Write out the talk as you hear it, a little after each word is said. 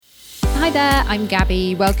Hi there, I'm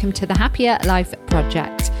Gabby. Welcome to the Happier Life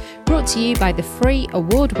Project, brought to you by the free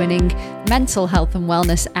award-winning mental health and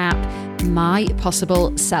wellness app, My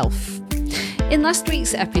Possible Self. In last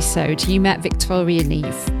week's episode, you met Victoria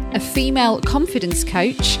Niamh, a female confidence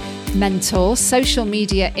coach, mentor, social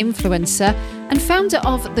media influencer, and founder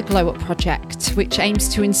of the Glow Up Project, which aims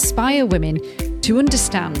to inspire women to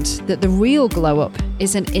understand that the real glow up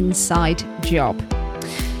is an inside job.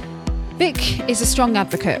 Vic is a strong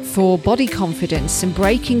advocate for body confidence and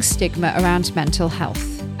breaking stigma around mental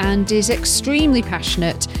health, and is extremely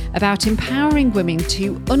passionate about empowering women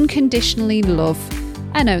to unconditionally love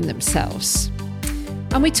and own themselves.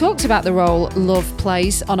 And we talked about the role love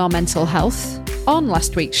plays on our mental health on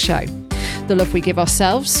last week's show, the love we give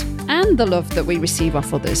ourselves and the love that we receive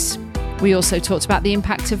off others. We also talked about the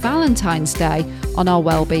impact of Valentine's Day on our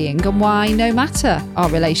well-being and why, no matter our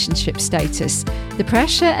relationship status, the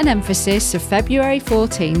pressure and emphasis of February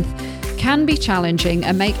 14th can be challenging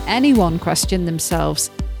and make anyone question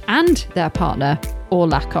themselves and their partner, or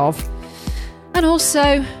lack of. And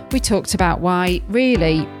also, we talked about why,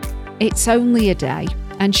 really, it's only a day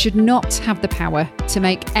and should not have the power to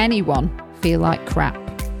make anyone feel like crap.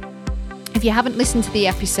 If you haven't listened to the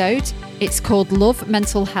episode, it's called Love,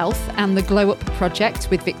 Mental Health and the Glow Up Project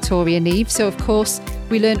with Victoria Niamh. So, of course,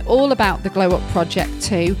 we learn all about the Glow Up Project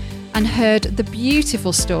too, and heard the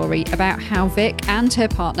beautiful story about how Vic and her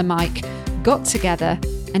partner Mike got together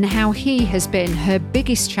and how he has been her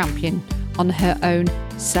biggest champion on her own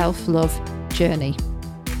self-love journey.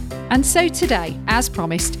 And so today, as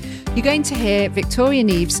promised, you're going to hear Victoria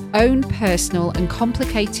Niamh's own personal and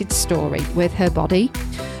complicated story with her body,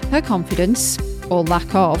 her confidence, or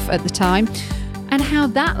lack of at the time, and how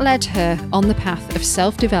that led her on the path of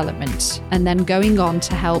self-development and then going on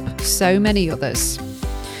to help so many others.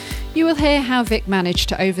 You will hear how Vic managed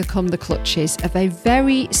to overcome the clutches of a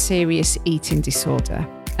very serious eating disorder,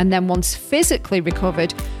 and then once physically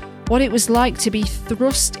recovered, what it was like to be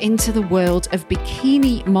thrust into the world of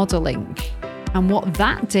bikini modelling and what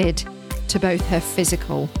that did to both her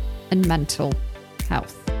physical and mental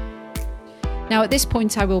health. Now, at this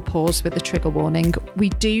point, I will pause with a trigger warning. We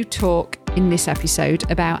do talk in this episode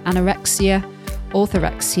about anorexia,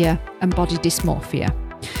 orthorexia, and body dysmorphia.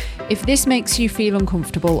 If this makes you feel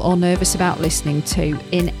uncomfortable or nervous about listening to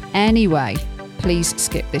in any way, please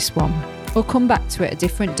skip this one or come back to it a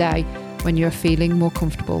different day when you're feeling more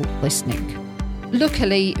comfortable listening.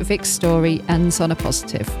 Luckily, Vic's story ends on a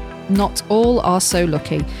positive. Not all are so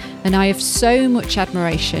lucky, and I have so much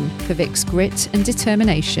admiration for Vic's grit and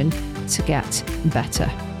determination to get better.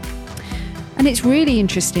 And it's really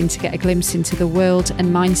interesting to get a glimpse into the world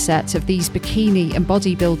and mindset of these bikini and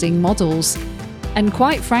bodybuilding models, and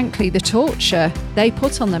quite frankly, the torture they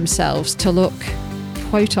put on themselves to look,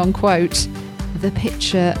 quote unquote, the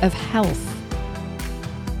picture of health.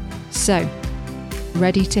 So,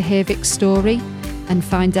 ready to hear Vic's story and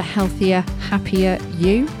find a healthier, happier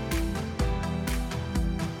you?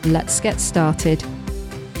 Let's get started.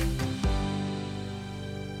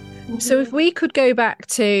 So if we could go back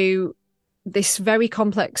to this very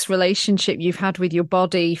complex relationship you've had with your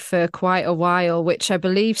body for quite a while, which I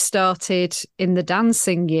believe started in the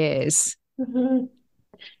dancing years. Mm-hmm.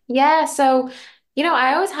 Yeah, so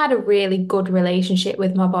I always had a really good relationship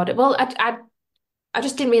with my body. Well, I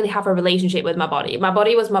just didn't really have a relationship with my body. My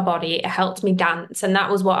body was my body. It helped me dance, and that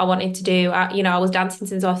was what I wanted to do. I was dancing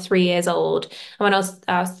since I was 3 years old, and when I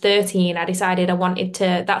was 13, I decided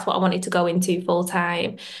that's what I wanted to go into full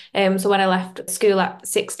time. So when I left school at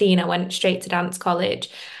 16, I went straight to dance college.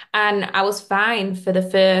 And I was fine for the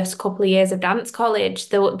first couple of years of dance college.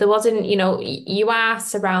 There wasn't, you are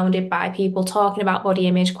surrounded by people talking about body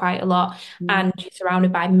image quite a lot, and you're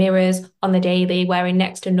surrounded by mirrors on the daily, wearing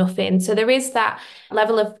next to nothing. So there is that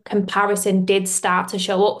level of comparison did start to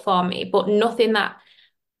show up for me, but nothing that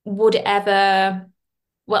I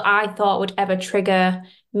thought would ever trigger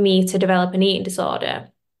me to develop an eating disorder.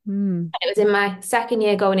 It was in my second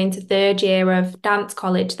year going into third year of dance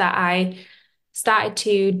college that I started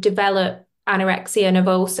to develop anorexia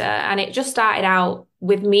nervosa, and it just started out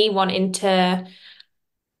with me wanting to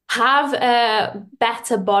have a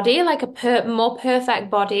better body, like a more perfect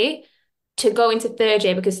body, to go into third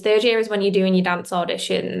year, because third year is when you're doing your dance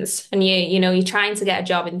auditions and you're trying to get a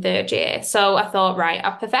job in third year. So I thought, right,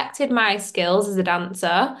 I've perfected my skills as a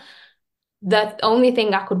dancer. The only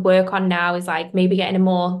thing I could work on now is like maybe getting a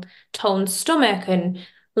more toned stomach and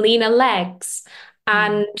leaner legs.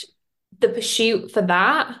 And the pursuit for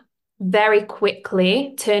that very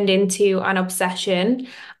quickly turned into an obsession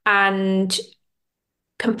and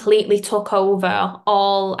completely took over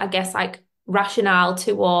all, I guess, like rationale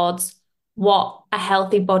towards what a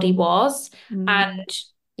healthy body was. Mm. And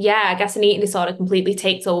yeah, I guess an eating disorder completely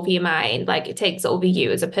takes over your mind. Like it takes over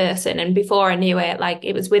you as a person. And before I knew it, like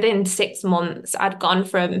it was within 6 months, I'd gone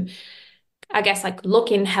from, I guess, like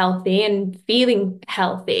looking healthy and feeling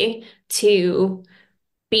healthy to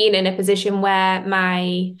being in a position where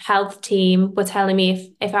my health team were telling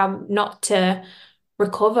me if I'm not to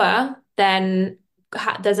recover, then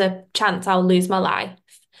there's a chance I'll lose my life.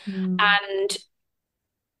 Mm. And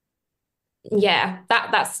yeah,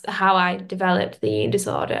 that's how I developed the eating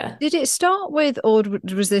disorder. Did it start with, or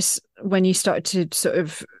was this when you started to sort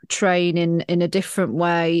of train in a different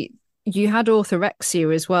way? You had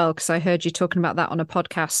orthorexia as well, because I heard you talking about that on a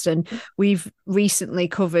podcast, and we've recently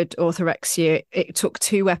covered orthorexia. It took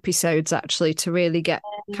 2 episodes actually to really get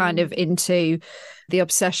kind of into the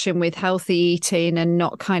obsession with healthy eating and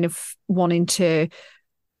not kind of wanting to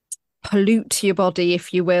pollute your body,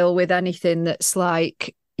 if you will, with anything that's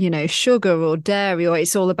like, sugar or dairy, or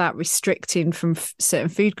it's all about restricting from certain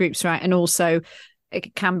food groups, right? And also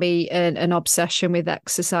it can be an obsession with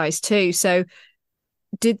exercise too. So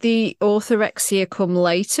did the orthorexia come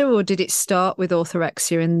later, or did it start with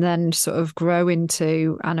orthorexia and then sort of grow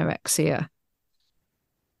into anorexia?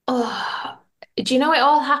 Oh, do you know it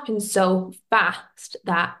all happened so fast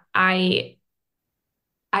that I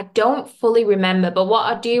don't fully remember, but what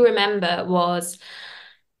I do remember was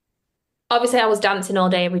obviously I was dancing all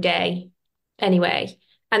day every day anyway.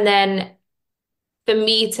 And then for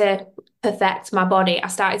me to perfect my body, I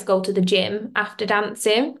started to go to the gym after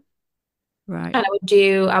dancing. Right. And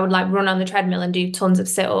I would like run on the treadmill and do tons of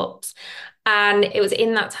sit-ups. And it was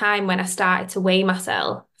in that time when I started to weigh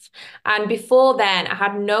myself. And before then, I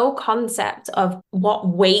had no concept of what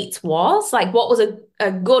weight was, like what was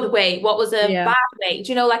a good weight, what was a Yeah. bad weight.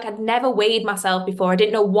 Like I'd never weighed myself before. I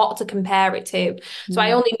didn't know what to compare it to. So I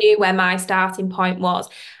Mm. only knew where my starting point was.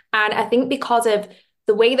 And I think because of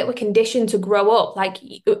the way that we're conditioned to grow up, like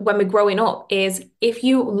when we're growing up, is if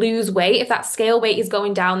you lose weight, if that scale weight is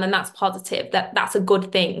going down, then that's positive. That's a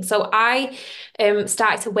good thing. So I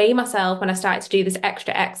started to weigh myself when I started to do this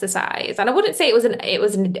extra exercise. And I wouldn't say it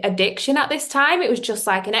was an addiction at this time. It was just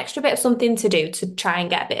like an extra bit of something to do to try and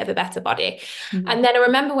get a bit of a better body. Mm. And then I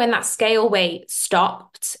remember when that scale weight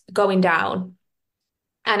stopped going down.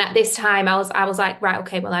 And at this time, I was like, right,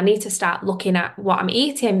 okay, well, I need to start looking at what I'm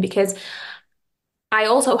eating because I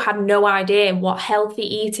also had no idea what healthy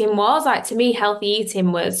eating was. Like to me, healthy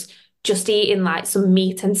eating was just eating like some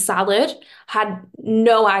meat and salad. Had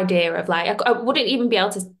no idea of like I wouldn't even be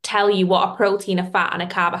able to tell you what a protein, a fat, and a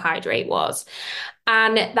carbohydrate was.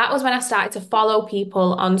 And that was when I started to follow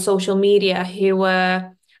people on social media who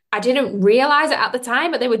were, I didn't realize it at the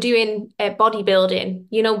time, but they were doing bodybuilding,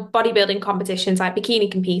 bodybuilding competitions like bikini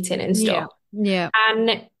competing and Yeah. stuff. Yeah.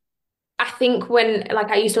 And I think when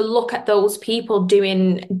like I used to look at those people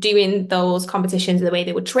doing those competitions, the way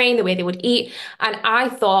they would train, the way they would eat, and I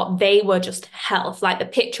thought they were just health, like the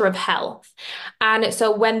picture of health. And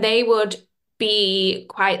so when they would be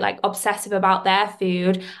quite like obsessive about their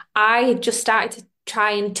food, I just started to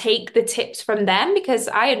try and take the tips from them because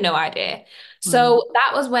I had no idea. Wow. So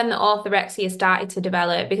that was when the orthorexia started to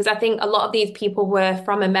develop because I think a lot of these people were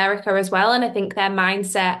from America as well, and I think their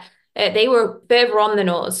mindset they were further on than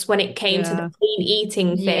us when it came to the Yeah. clean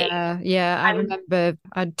eating thing. Yeah, yeah, I And remember.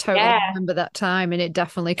 I totally yeah, remember that time, and it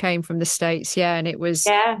definitely came from the States. Yeah, and it was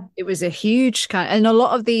yeah. it was a huge kind. And a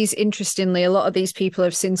lot of these, interestingly, a lot of these people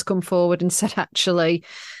have since come forward and said, actually,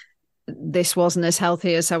 this wasn't as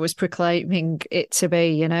healthy as I was proclaiming it to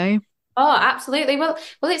be. Oh, absolutely. Well,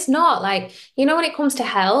 it's not like, when it comes to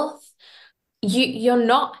health, you're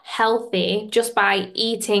not healthy just by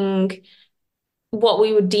eating what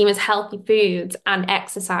we would deem as healthy foods and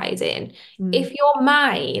exercising. Mm. If your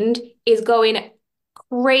mind is going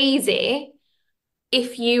crazy,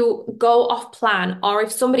 if you go off plan, or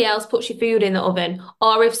if somebody else puts your food in the oven,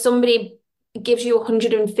 or if somebody gives you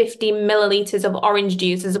 150 milliliters of orange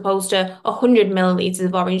juice as opposed to 100 milliliters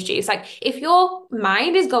of orange juice, like if your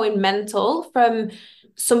mind is going mental from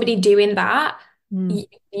somebody doing that, Mm.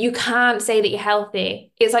 you can't say that you're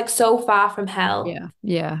healthy. It's like so far from hell. Yeah,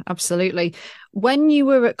 yeah, absolutely. When you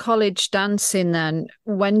were at college dancing, then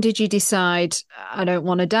when did you decide I don't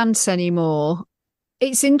want to dance anymore?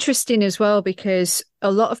 It's interesting as well because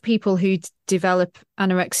a lot of people who develop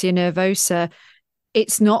anorexia nervosa,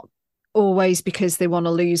 it's not always because they want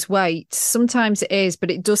to lose weight. Sometimes it is,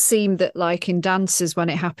 but it does seem that, like in dancers, when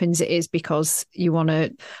it happens, it is because you want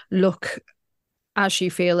to look as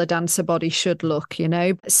you feel a dancer body should look.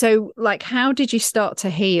 So, like, how did you start to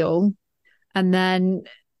heal? And then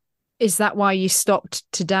is that why you stopped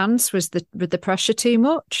to dance? Was the pressure too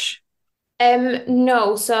much?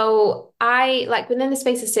 No, so I like within the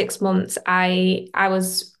space of 6 months, I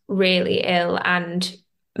was really ill, and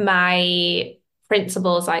my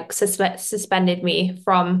principals like suspended me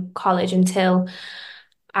from college until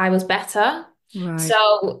I was better. Right.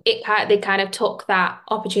 So they kind of took that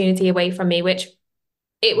opportunity away from me, which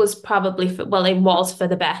it was probably for, well, it was for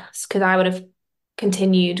the best because I would have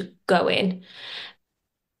continued going.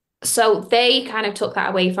 So they kind of took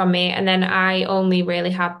that away from me, and then I only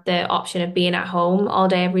really had the option of being at home all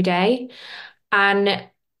day, every day. And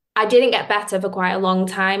I didn't get better for quite a long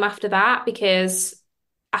time after that because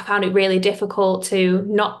I found it really difficult to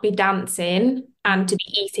not be dancing and to be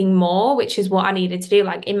eating more, which is what I needed to do.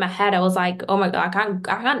 Like in my head, I was like, oh my God,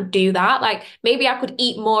 I can't do that. Like maybe I could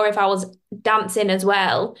eat more if I was dancing as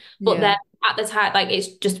well. But Yeah. then at the time, like it's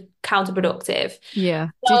just counterproductive. Yeah.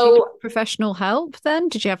 Did you get So professional help then?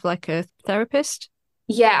 Did you have like a therapist?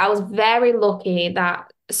 yeah, I was very lucky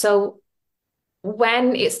that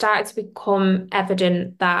when it started to become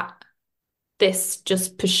evident that this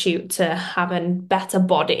just pursuit to have a better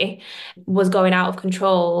body was going out of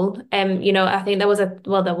control. I think there was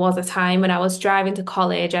a time when I was driving to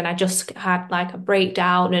college and I just had like a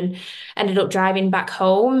breakdown and ended up driving back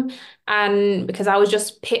home. And because I was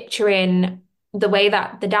just picturing the way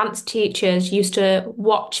that the dance teachers used to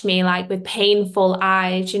watch me like with painful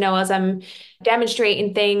eyes, as I'm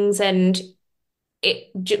demonstrating things, and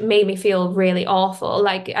made me feel really awful.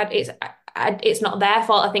 Like it's not their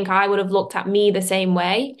fault. I think I would have looked at me the same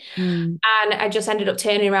way. Mm. And I just ended up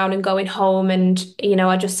turning around and going home. And,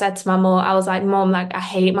 I just said to my mum, I was like, Mum, like, I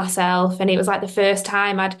hate myself. And it was like the first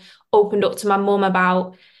time I'd opened up to my mum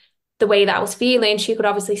about the way that I was feeling. She could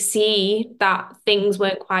obviously see that things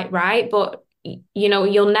weren't quite right. But,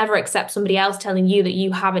 you'll never accept somebody else telling you that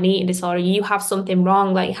you have an eating disorder, you have something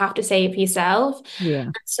wrong. Like, you have to say it for yourself.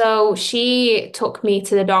 Yeah. So she took me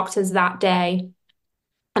to the doctors that day.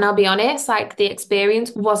 And I'll be honest, like the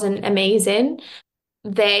experience wasn't amazing.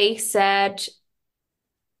 They said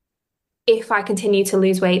if I continue to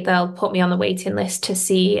lose weight, they'll put me on the waiting list to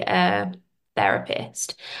see a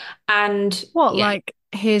therapist. And What, yeah, like,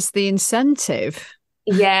 here's the incentive?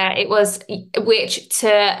 yeah, it was, which to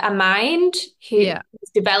a mind who Yeah. is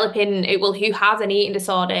developing, who has an eating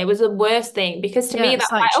disorder, it was the worst thing because to Yeah, me, it's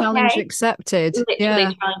that's like like, challenge okay, accepted. literally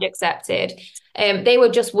Yeah. challenge accepted. They were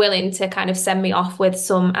just willing to kind of send me off with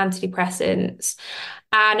some antidepressants.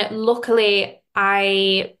 And luckily,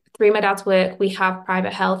 through my dad's work, we have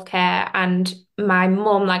private healthcare, and my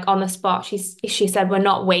mum, like on the spot, she said, "We're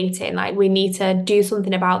not waiting. Like we need to do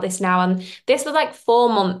something about this now." And this was like 4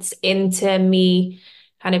 months into me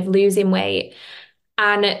kind of losing weight.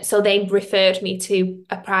 And so they referred me to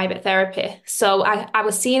a private therapist. So I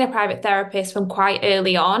was seeing a private therapist from quite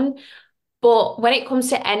early on. But when it comes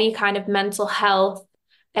to any kind of mental health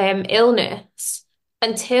illness,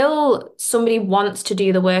 until somebody wants to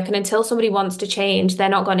do the work and until somebody wants to change, they're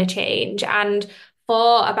not going to change. And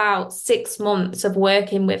for about 6 months of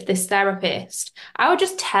working with this therapist, I would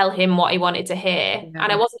just tell him what he wanted to hear. And I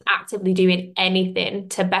Yeah. wasn't actively doing anything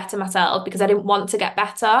to better myself because I didn't want to get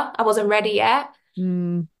better. I wasn't ready yet.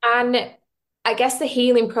 Mm. And I guess the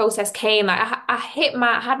healing process came. Like I had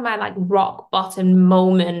my like rock bottom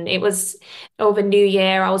moment. It was over New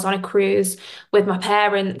Year. I was on a cruise with my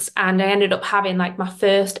parents, and I ended up having like my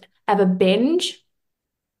first ever binge.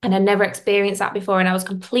 And I never experienced that before, and I was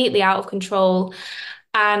completely out of control.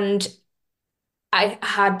 And I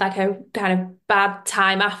had like a kind of bad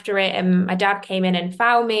time after it, and my dad came in and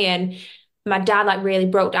found me, and my dad like really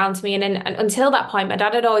broke down to me. And until that point, my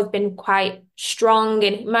dad had always been quite strong,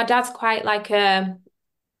 and my dad's quite like a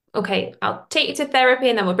okay, I'll take you to therapy,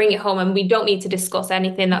 and then we'll bring you home, and we don't need to discuss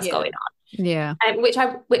anything that's Yeah. going Yeah. on,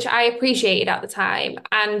 which I appreciated at the time.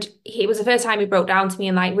 And it was the first time he broke down to me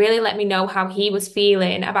and like really let me know how he was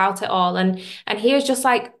feeling about it all, and he was just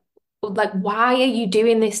like, why are you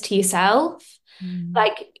doing this to yourself? Mm.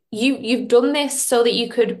 Like you've done this so that you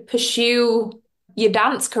could pursue your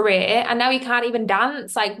dance career, and now you can't even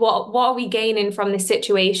dance. Like what are we gaining from this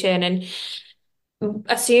situation? And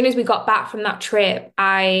as soon as we got back from that trip,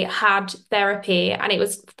 I had therapy, and it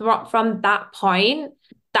was from that point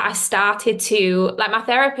that I started to like my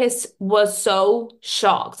therapist was so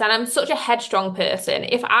shocked, and I'm such a headstrong person.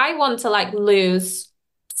 If I want to like lose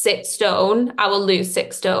 6 stone, I will lose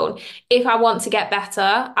 6 stone. If I want to get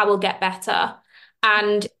better, I will get better.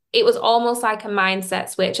 And it was almost like a mindset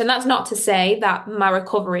switch. And that's not to say that my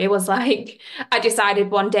recovery was like I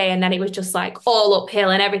decided one day and then it was just like all uphill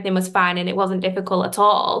and everything was fine and it wasn't difficult at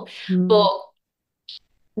all. Mm. But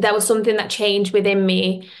there was something that changed within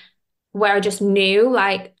me where I just knew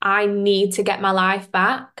like I need to get my life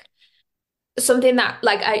back. Something that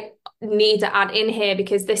like need to add in here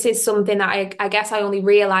because this is something that I guess I only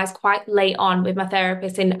realized quite late on with my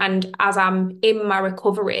therapist and as I'm in my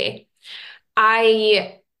recovery.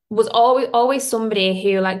 I was always somebody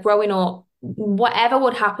who, like, growing up, whatever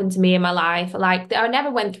would happen to me in my life, like I never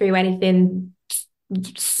went through anything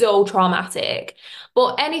so traumatic,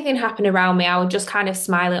 but anything happened around me, I would just kind of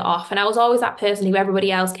smile it off. And I was always that person who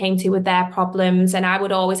everybody else came to with their problems, and I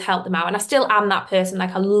would always help them out. And I still am that person.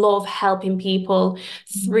 Like, I love helping people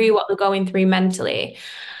through what they're going through mentally.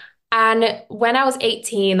 And when I was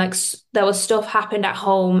 18, like there was stuff happened at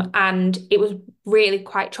home and it was really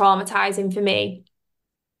quite traumatizing for me.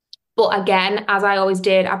 But again, as I always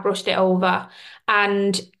did, I brushed it over.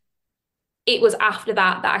 And it was after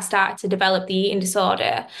that that I started to develop the eating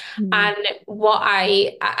disorder. Mm. And what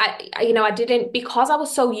I didn't, because I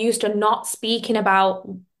was so used to not speaking about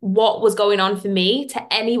what was going on for me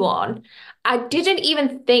to anyone, I didn't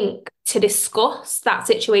even think to discuss that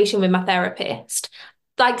situation with my therapist.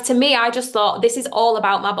 Like, to me, I just thought this is all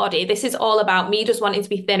about my body. This is all about me just wanting to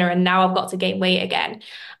be thinner, and now I've got to gain weight again.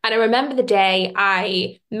 And I remember the day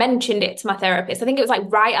I mentioned it to my therapist. I think it was like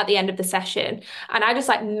right at the end of the session. And I just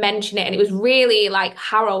like mentioned it, and it was really like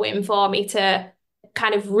harrowing for me to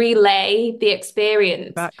kind of relay the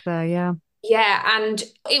experience. Back there, yeah. Yeah. And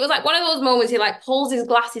it was like one of those moments he like pulls his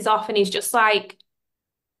glasses off and he's just like,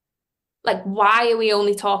 why are we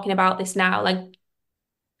only talking about this now? Like,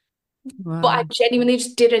 but I Wow. genuinely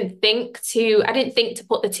just I didn't think to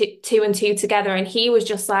put the two and two together. And he was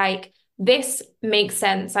just like, this makes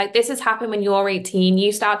sense. Like, this has happened when you're 18.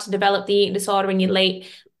 You start to develop the eating disorder when you're late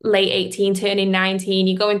 18, turning 19.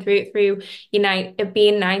 You're going through it through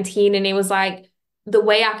being 19. And it was like, the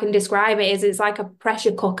way I can describe it is it's like a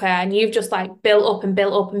pressure cooker, and you've just like built up and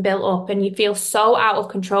built up and built up, and you feel so out of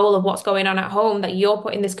control of what's going on at home that you're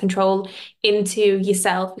putting this control into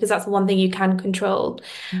yourself, because that's the one thing you can control.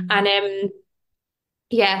 Mm. And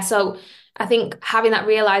yeah, so I think having that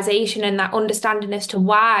realization and that understanding as to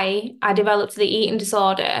why I developed the eating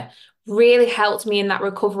disorder really helped me in that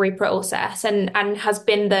recovery process, and has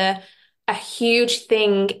been the a huge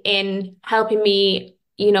thing in helping me,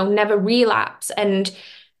 never relapse, and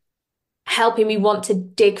helping me want to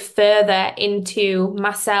dig further into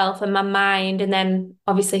myself and my mind, and then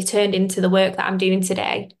obviously turned into the work that I'm doing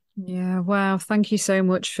today. Yeah, wow. Thank you so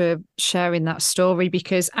much for sharing that story,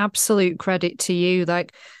 because absolute credit to you.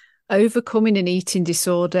 Like, overcoming an eating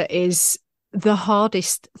disorder is the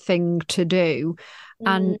hardest thing to do.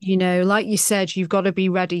 And, Mm. like you said, you've got to be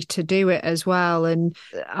ready to do it as well. And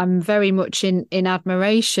I'm very much in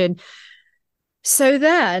admiration. So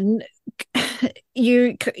then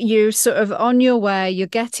you sort of on your way, you're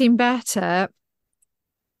getting better.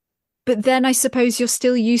 But then I suppose you're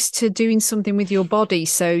still used to doing something with your body.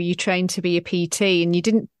 So you trained to be a PT and you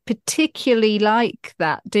didn't particularly like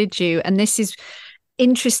that, did you? And this is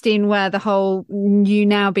interesting, where the whole you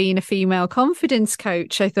now being a female confidence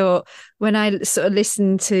coach, I thought, when I sort of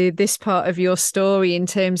listened to this part of your story in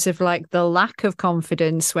terms of like the lack of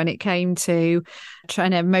confidence when it came to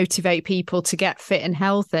trying to motivate people to get fit and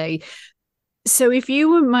healthy. So if you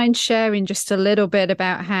wouldn't mind sharing just a little bit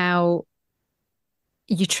about how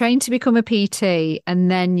you trained to become a PT and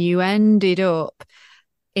then you ended up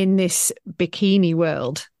in this bikini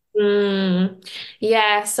world. Mm.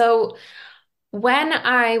 Yeah, so when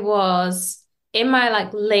I was in my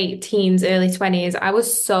like late teens, early 20s, I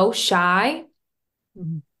was so shy.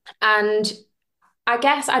 Mm. And I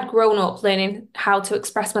guess I'd grown up learning how to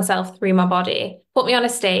express myself through my body. Put me on a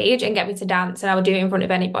stage and get me to dance, and I would do it in front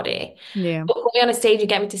of anybody. Yeah. But put me on a stage and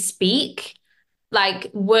get me to speak, like,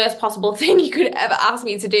 worst possible thing you could ever ask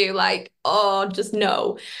me to do. Like, oh, just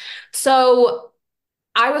no. So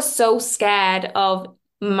I was so scared of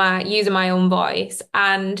my using my own voice.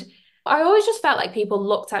 And I always just felt like people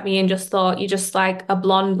looked at me and just thought, you're just like a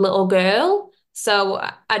blonde little girl. So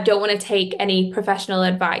I don't want to take any professional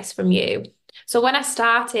advice from you. So when I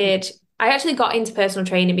started, I actually got into personal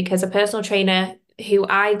training because a personal trainer who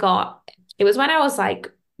I got, it was when I was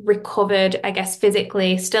like recovered, I guess,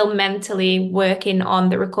 physically, still mentally working on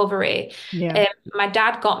the recovery. Yeah. My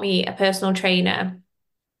dad got me a personal trainer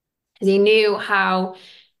because he knew how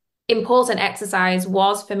important exercise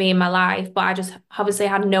was for me in my life, but I just obviously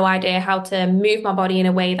had no idea how to move my body in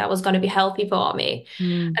a way that was going to be healthy for me.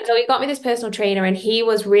 Mm. And so he got me this personal trainer, and he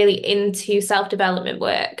was really into self-development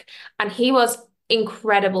work. And he was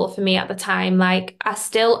incredible for me at the time. Like, I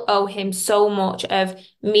still owe him so much of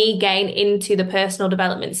me getting into the personal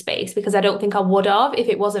development space, because I don't think I would have if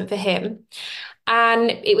it wasn't for him. And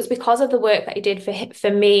it was because of the work that he did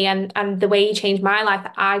for me, and the way he changed my life,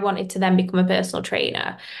 that I wanted to then become a personal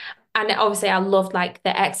trainer. And obviously I loved like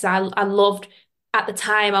the exercise. I loved at the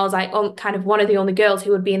time I was like kind of one of the only girls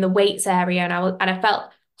who would be in the weights area, and I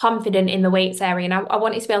felt confident in the weights area, and I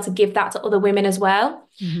wanted to be able to give that to other women as well.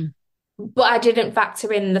 Mhm. But I didn't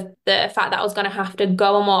factor in the fact that I was going to have to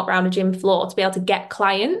go and walk around a gym floor to be able to get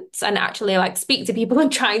clients and actually like speak to people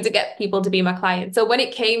and trying to get people to be my clients. So when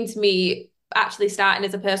it came to me actually starting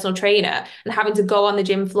as a personal trainer and having to go on the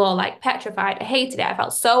gym floor like petrified, I hated it. I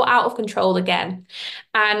felt so out of control again.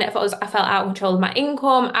 And I felt out of control of my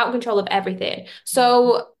income, out of control of everything.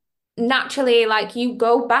 So naturally, like you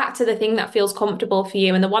go back to the thing that feels comfortable for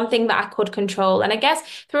you and the one thing that I could control. And I guess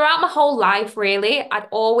throughout my whole life, really, I'd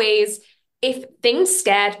always, if things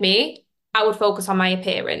scared me, I would focus on my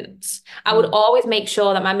appearance. I would Mm. always make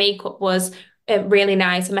sure that my makeup was really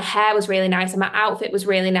nice and my hair was really nice and my outfit was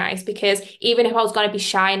really nice, because even if I was going to be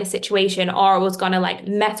shy in a situation or I was going to like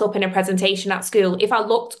mess up in a presentation at school, if I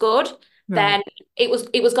looked good, Right. then it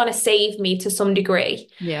was going to save me to some degree.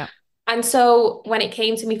 Yeah. And so when it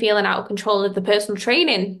came to me feeling out of control of the personal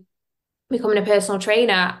training, becoming a personal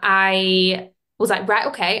trainer, I was like, right,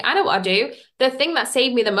 okay, I know what I do. The thing that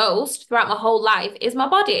saved me the most throughout my whole life is my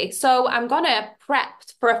body. So I'm gonna prep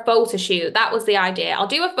for a photo shoot. That was the idea. I'll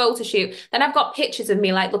do a photo shoot. Then I've got pictures of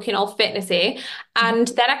me like looking all fitnessy. And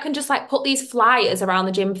then I can just like put these flyers around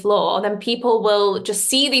the gym floor. Then people will just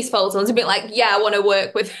see these photos and be like, yeah, I want to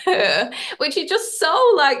work with her. Which is just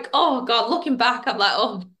so like, oh God, looking back, I'm like,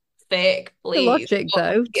 oh, fake, The please. logic, But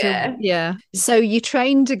though, to yeah. yeah. So you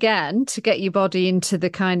trained again to get your body into the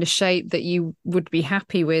kind of shape that you would be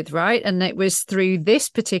happy with, right? And it was through this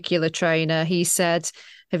particular trainer. He said,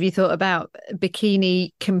 "Have you thought about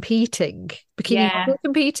bikini model Yeah.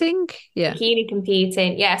 competing?" Yeah. Bikini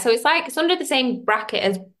competing. Yeah. So it's like it's under the same bracket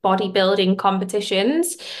as bodybuilding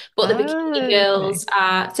competitions, but the bikini Oh, okay. girls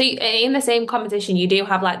are in the same competition, you do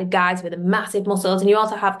have like the guys with the massive muscles, and you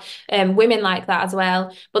also have women like that as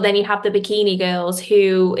well. But then you have the bikini girls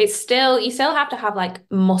who it's still you still have to have like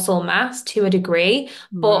muscle mass to a degree.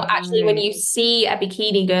 But actually when Right. you see a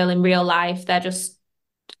bikini girl in real life, they're just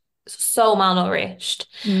so malnourished.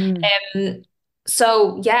 Mm. Um,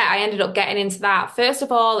 so yeah, I ended up getting into that. First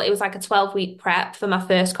of all, it was like a 12-week prep for my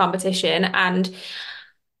first competition, and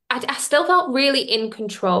I still felt really in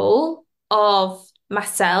control of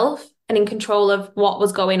myself and in control of what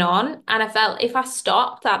was going on. And I felt if I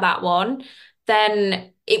stopped at that one,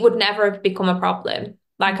 then it would never have become a problem.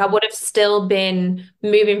 Like I would have still been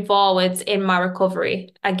moving forwards in my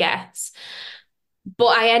recovery, I guess.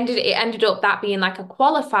 But it ended up that being like a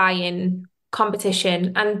qualifying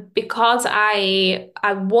competition. And because I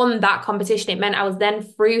won that competition, it meant I was then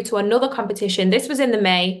through to another competition. This was in the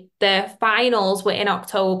May. The finals were in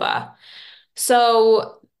October.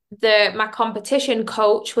 So the my competition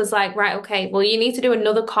coach was like, right, okay, well, you need to do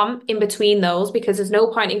another comp in between those because there's no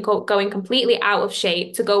point in going completely out of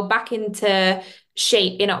shape to go back into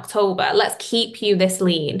shape in October. Let's keep you this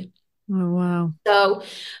lean. Oh, wow. So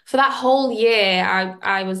for that whole year,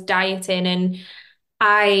 I was dieting and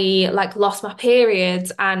I like lost my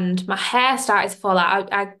periods and my hair started to fall out.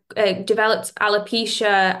 I developed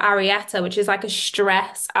alopecia areata, which is like a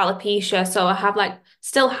stress alopecia. So I have like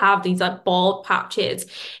still have these like bald patches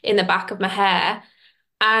in the back of my hair.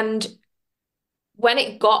 And when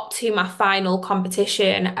it got to my final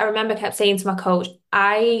competition, I remember I kept saying to my coach,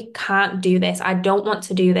 I can't do this. I don't want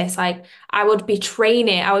to do this. Like I would be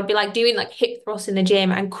training, I would be like doing like hip thrusts in the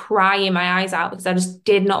gym and crying my eyes out because I just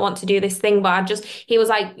did not want to do this thing. But he was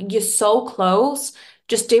like, you're so close.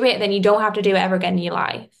 Just do it. Then you don't have to do it ever again in your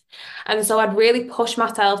life. And so I'd really push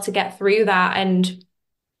myself to get through that. And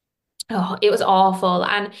oh, it was awful.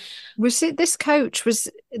 And Was this coach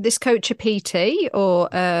a PT or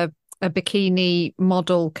a bikini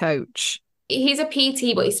model coach? he's a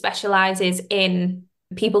PT, but he specializes in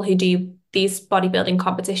people who do these bodybuilding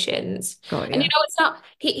competitions. Got And you. it's not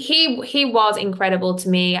he was incredible to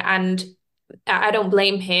me, and I don't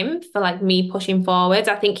blame him for like me pushing forwards.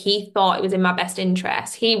 I think he thought it was in my best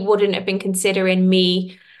interest. He wouldn't have been considering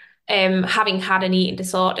me having had an eating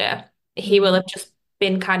disorder. He will have just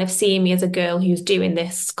been kind of seeing me as a girl who's doing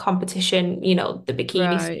this competition, the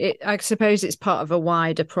bikini. Right. I suppose it's part of a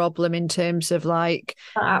wider problem in terms of like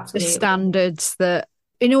the Absolutely. standards that,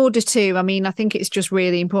 in order to, I mean, I think it's just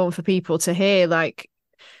really important for people to hear, like,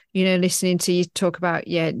 listening to you talk about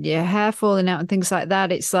your hair falling out and things like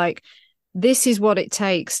that. It's like, this is what it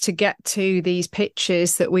takes to get to these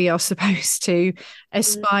pictures that we are supposed to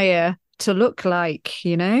aspire to look like,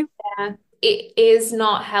 you know? Yeah. It is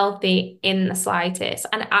not healthy in the slightest.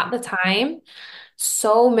 And at the time,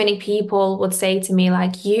 so many people would say to me,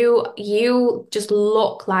 like, you just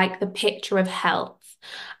look like the picture of health.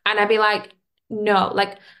 And I'd be like, no,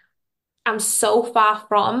 like I'm so far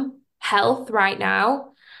from health right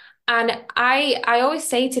now. And I always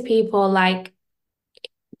say to people like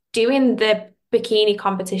doing the bikini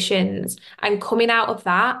competitions and coming out of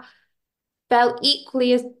that felt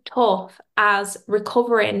equally as tough as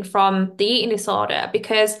recovering from the eating disorder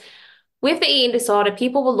because with the eating disorder,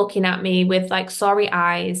 people were looking at me with like sorry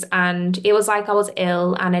eyes, and it was like I was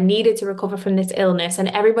ill and I needed to recover from this illness, and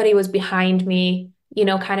everybody was behind me,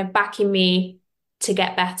 kind of backing me to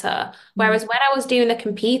get better. Mm. Whereas when I was doing the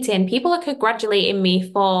competing, people are congratulating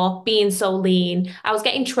me for being so lean. I was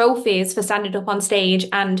getting trophies for standing up on stage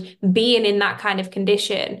and being in that kind of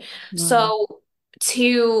condition. Wow. So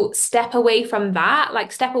to step away from that,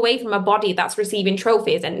 like step away from a body that's receiving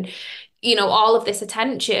trophies and all of this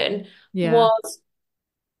attention Yeah. was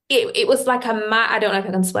it was like I don't know if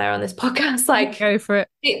I can swear on this podcast. Like Go for it.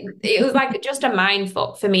 it was like just a mind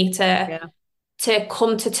fuck for me to Yeah.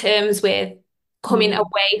 come to terms with coming Mm.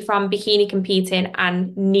 away from bikini competing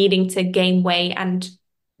and needing to gain weight and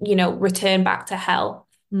return back to health.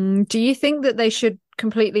 Do you think that they should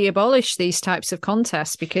completely abolish these types of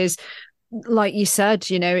contests? Because, like you said,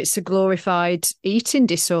 it's a glorified eating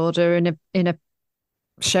disorder in a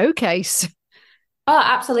showcase. Oh,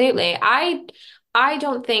 absolutely. I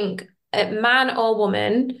don't think man or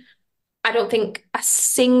woman, I don't think a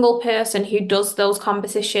single person who does those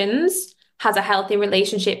competitions has a healthy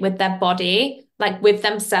relationship with their body, like with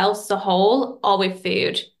themselves as a whole or with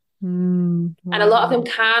food. And a lot of Wow. them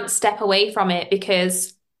can't step away from it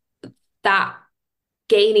because that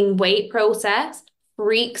gaining weight process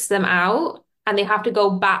freaks them out and they have to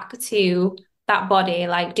go back to that body,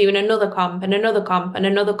 like doing another comp and another comp and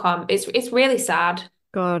another comp. It's really sad.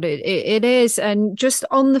 God, it is. And just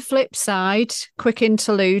on the flip side, quick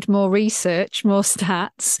interlude, more research, more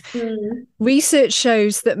stats. Mm. Research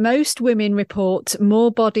shows that most women report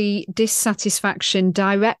more body dissatisfaction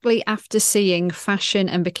directly after seeing fashion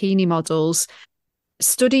and bikini models.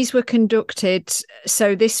 Studies were conducted.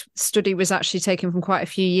 So this study was actually taken from quite a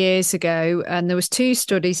few years ago, and there was two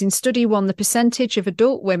studies. In study one, the percentage of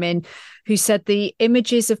adult women who said the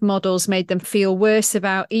images of models made them feel worse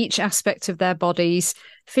about each aspect of their bodies.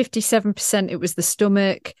 57% it was the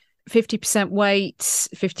stomach, 50% weight,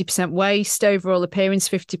 50% waist, overall appearance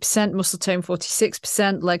 50%, muscle tone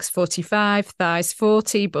 46%, legs 45, thighs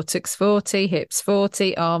 40, buttocks 40, hips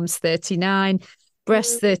 40, arms 39,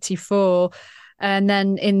 breasts 34. And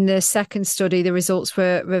then in the second study, the results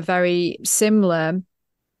were very similar.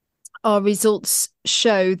 Our results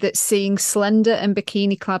show that seeing slender and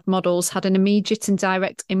bikini clad models had an immediate and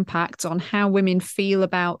direct impact on how women feel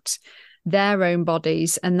about their own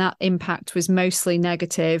bodies. And that impact was mostly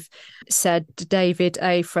negative, said David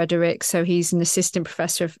A. Frederick. So he's an assistant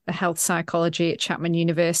professor of health psychology at Chapman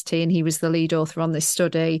University, and he was the lead author on this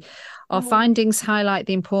study. Our findings highlight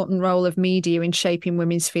the important role of media in shaping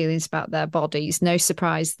women's feelings about their bodies. No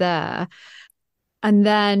surprise there. And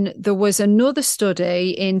then there was another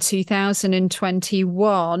study in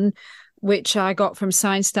 2021, which I got from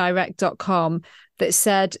sciencedirect.com, that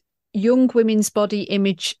said young women's body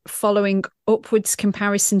image following upwards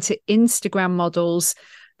comparison to Instagram models,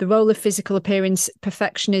 the role of physical appearance,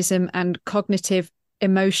 perfectionism, and cognitive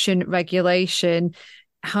emotion regulation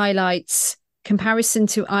highlights comparison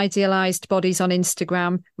to idealized bodies on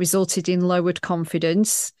Instagram resulted in lowered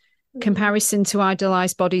confidence. Comparison to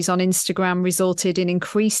idealized bodies on Instagram resulted in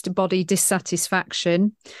increased body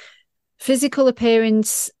dissatisfaction. Physical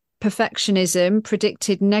appearance perfectionism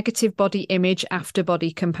predicted negative body image after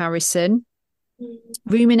body comparison.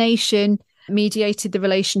 Rumination mediated the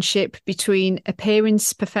relationship between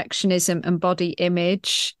appearance perfectionism and body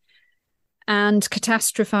image. And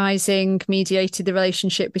catastrophizing mediated the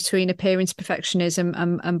relationship between appearance perfectionism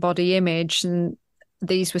and body image. And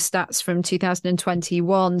these were stats from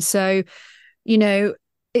 2021. So,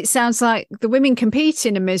 it sounds like the women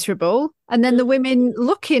competing are miserable, and then the women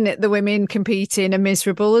looking at the women competing are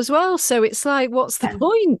miserable as well. So it's like, what's the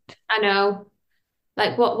point? I know.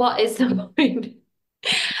 Like what is the point?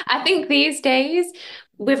 I think these days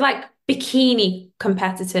with like bikini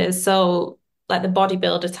competitors, so like the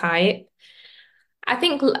bodybuilder type, I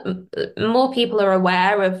think more people are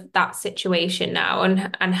aware of that situation now and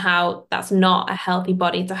how that's not a healthy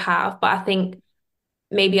body to have. But I think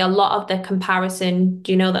maybe a lot of the comparison,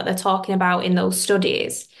 that they're talking about in those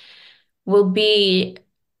studies will be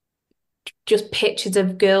just pictures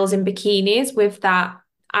of girls in bikinis with that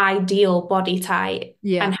ideal body type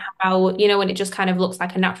Yeah. and how, when it just kind of looks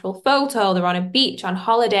like a natural photo, they're on a beach on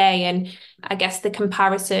holiday. And I guess the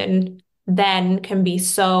comparison then can be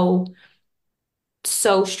so,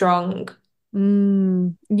 so strong.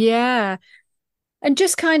 Yeah. And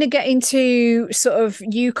just kind of getting to sort of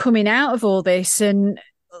you coming out of all this and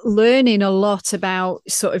learning a lot about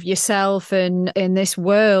sort of yourself and in this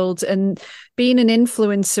world, and being an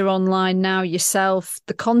influencer online now yourself,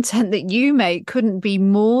 the content that you make couldn't be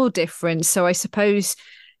more different. So I suppose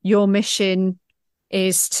your mission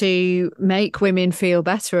is to make women feel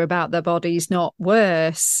better about their bodies, not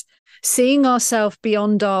worse. Seeing ourselves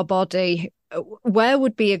beyond our body, where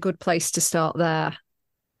would be a good place to start there?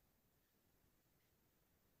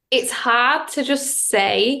 It's hard to just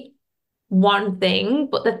say one thing,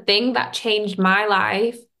 but the thing that changed my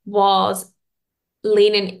life was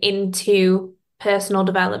leaning into personal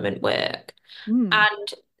development work.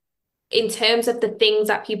 And in terms of the things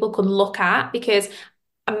that people could look at, because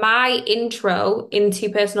my intro into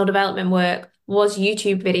personal development work was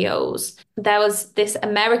YouTube videos. There was this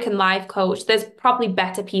American life coach. There's probably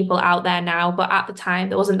better people out there now, but at the time,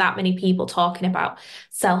 there wasn't that many people talking about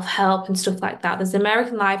self-help and stuff like that. There's an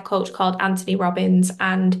American life coach called Anthony Robbins,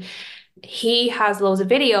 and he has loads of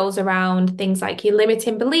videos around things like your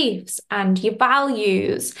limiting beliefs and your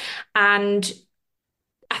values. And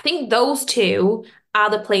I think those two are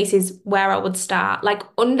the places where I would start, like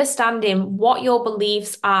understanding what your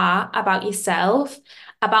beliefs are about yourself,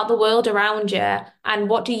 about the world around you, and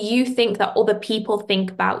what do you think that other people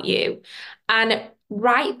think about you. And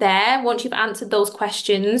right there, once you've answered those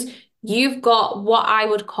questions, you've got what I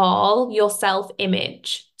would call your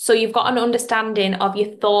self-image. So you've got an understanding of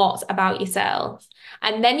your thoughts about yourself.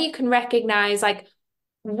 And then you can recognize, like,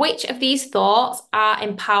 which of these thoughts are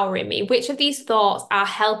empowering me? Which of these thoughts are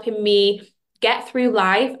helping me get through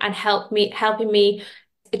life and helping me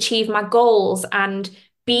achieve my goals and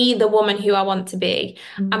be the woman who I want to be?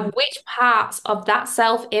 And which parts of that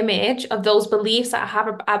self-image, of those beliefs that I have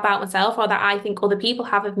about myself or that I think other people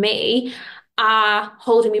have of me, are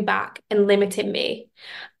holding me back and limiting me?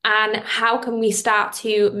 And how can we start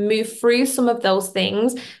to move through some of those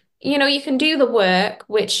things? You know, you can do the work,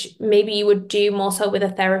 which maybe you would do more so with a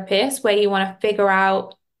therapist, where you want to figure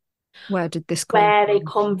out where did this come where from? they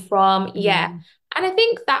come from. Yeah. And I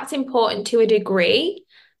think that's important to a degree,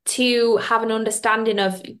 to have an understanding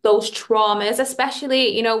of those traumas,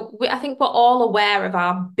 especially, you know, I think we're all aware of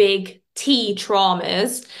our big T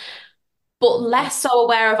traumas, but less so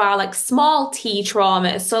aware of our like small T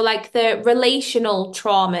traumas. So like the relational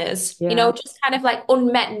traumas, you know, just kind of like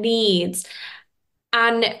unmet needs.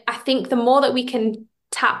 And I think the more that we can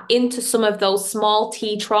tap into some of those small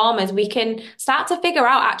T traumas, we can start to figure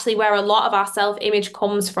out actually where a lot of our self-image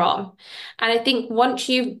comes from. And I think once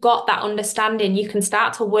you've got that understanding, you can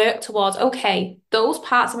start to work towards, okay, those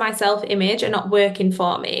parts of my self-image are not working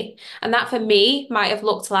for me. And that for me might have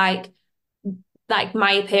looked like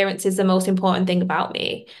my appearance is the most important thing about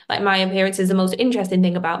me. Like my appearance is the most interesting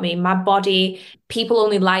thing about me. My body, people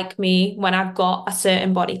only like me when I've got a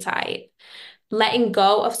certain body type. Letting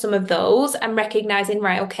go of some of those and recognizing,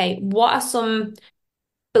 right, okay, what are some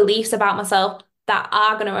beliefs about myself that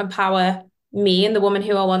are going to empower me and the woman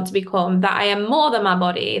who I want to become, that I am more than my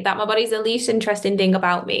body, that my body is the least interesting thing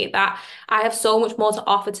about me, that I have so much more to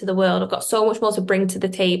offer to the world. I've got so much more to bring to the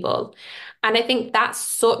table. And I think that's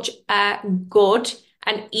such a good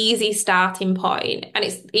and easy starting point. And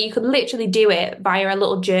you could literally do it via a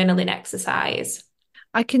little journaling exercise.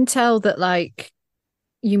 I can tell that, like,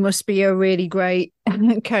 you must be a really great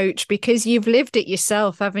coach because you've lived it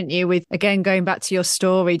yourself, haven't you? With, again, going back to your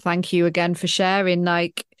story, thank you again for sharing.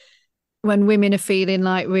 Like, when women are feeling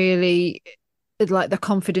like really like the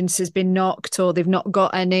confidence has been knocked or they've not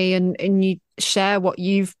got any, and you share what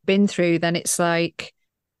you've been through, then it's like,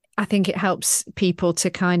 I think it helps people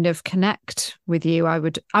to kind of connect with you. I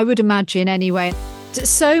would imagine anyway.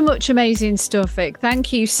 So much amazing stuff, Vic.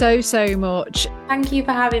 Thank you so much. Thank you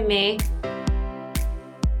for having me.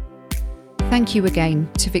 Thank you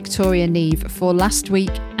again to Victoria Niamh for last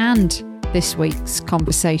week and this week's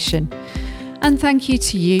conversation. And thank you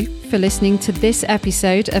to you for listening to this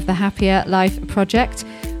episode of the Happier Life Project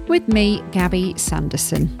with me, Gabby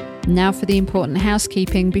Sanderson. Now for the important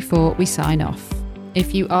housekeeping before we sign off.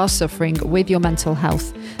 If you are suffering with your mental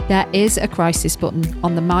health, there is a crisis button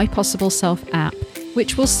on the My Possible Self app,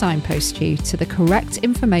 which will signpost you to the correct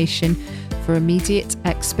information for immediate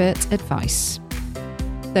expert advice.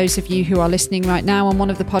 Those of you who are listening right now on one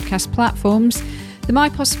of the podcast platforms, the My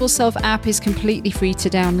Possible Self app is completely free to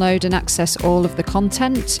download and access all of the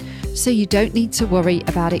content, so you don't need to worry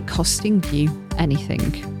about it costing you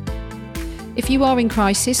anything. If you are in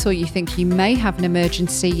crisis or you think you may have an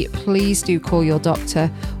emergency, please do call your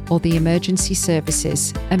doctor or the emergency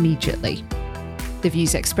services immediately. The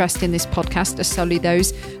views expressed in this podcast are solely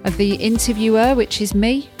those of the interviewer, which is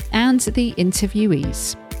me, and the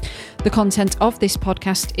interviewees. The content of this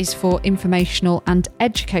podcast is for informational and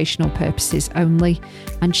educational purposes only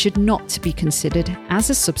and should not be considered as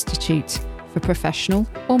a substitute for professional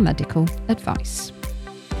or medical advice.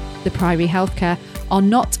 The Priory Healthcare are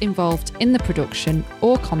not involved in the production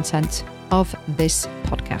or content of this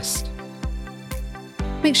podcast.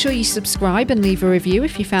 Make sure you subscribe and leave a review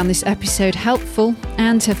if you found this episode helpful,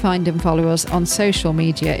 and to find and follow us on social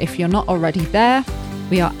media if you're not already there.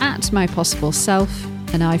 We are at My Possible Self,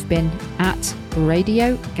 and I've been at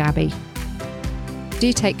Radio Gabby.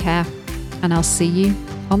 Do take care, and I'll see you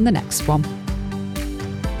on the next one.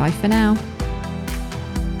 Bye for now.